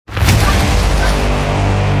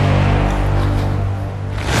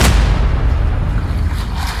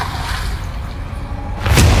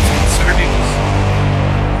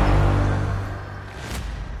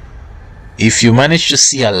If you manage to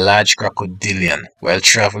see a large crocodilian while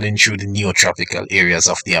traveling through the neotropical areas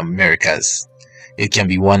of the Americas, it can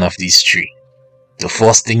be one of these three. The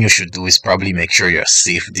first thing you should do is probably make sure you're a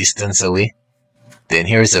safe distance away. Then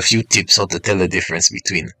here's a few tips how to tell the difference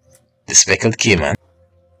between the speckled caiman,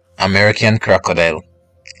 American crocodile,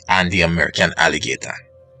 and the American alligator.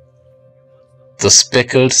 The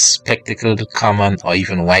speckled, spectacled, common, or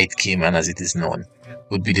even white caiman as it is known,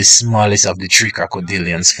 would be the smallest of the three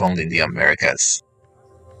crocodilians found in the Americas.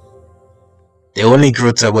 They only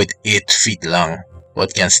grow to about 8 feet long,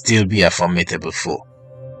 but can still be a formidable foe.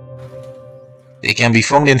 They can be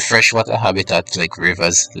found in freshwater habitats like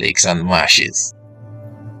rivers, lakes, and marshes.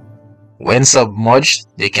 When submerged,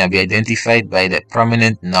 they can be identified by the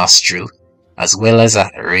prominent nostril as well as a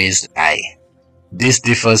raised eye. This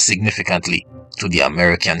differs significantly to the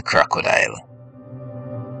American crocodile.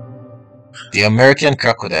 The American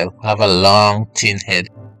crocodile have a long, thin head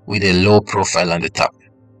with a low profile on the top.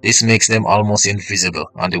 This makes them almost invisible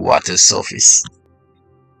on the water's surface.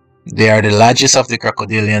 They are the largest of the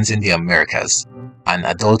crocodilians in the Americas, and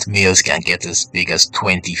adult males can get as big as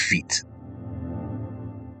 20 feet.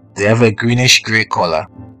 They have a greenish-gray color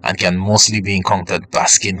and can mostly be encountered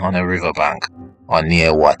basking on a riverbank or near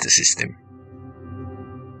a water system.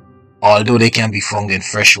 Although they can be found in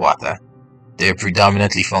fresh water, they are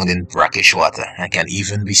predominantly found in brackish water and can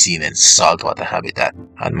even be seen in saltwater habitat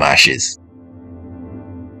and marshes.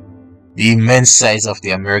 The immense size of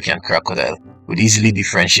the American crocodile would easily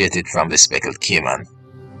differentiate it from the speckled caiman.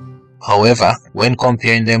 However, when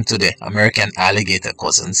comparing them to the American alligator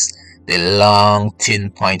cousins, the long,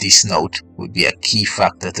 thin, pointy snout would be a key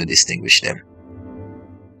factor to distinguish them.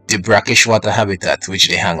 The brackish water habitat which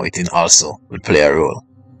they hang within also would play a role.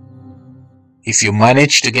 If you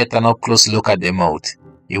manage to get an up-close look at their mouth,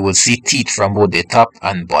 you will see teeth from both the top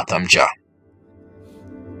and bottom jaw.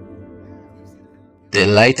 The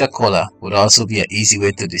lighter color would also be an easy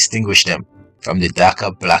way to distinguish them from the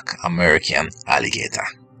darker black American alligator.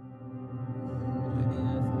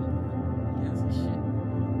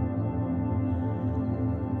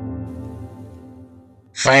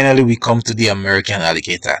 Finally, we come to the American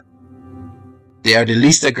alligator. They are the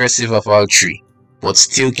least aggressive of all three, but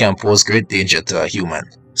still can pose great danger to a human,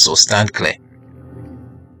 so stand clear.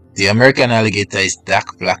 The American alligator is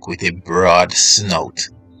dark black with a broad snout.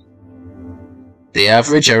 They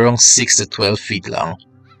average around 6 to 12 feet long,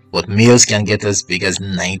 but males can get as big as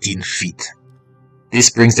 19 feet. This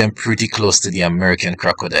brings them pretty close to the American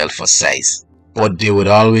crocodile for size, but they would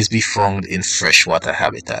always be found in freshwater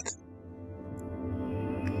habitat.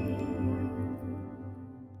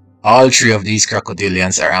 All three of these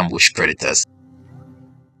crocodilians are ambush predators.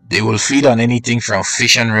 They will feed on anything from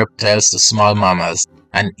fish and reptiles to small mammals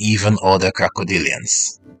and even other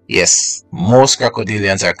crocodilians. Yes, most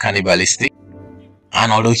crocodilians are cannibalistic,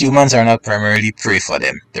 and although humans are not primarily prey for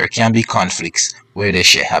them, there can be conflicts where they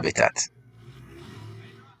share habitat.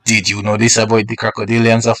 Did you know this about the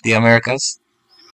crocodilians of the Americas?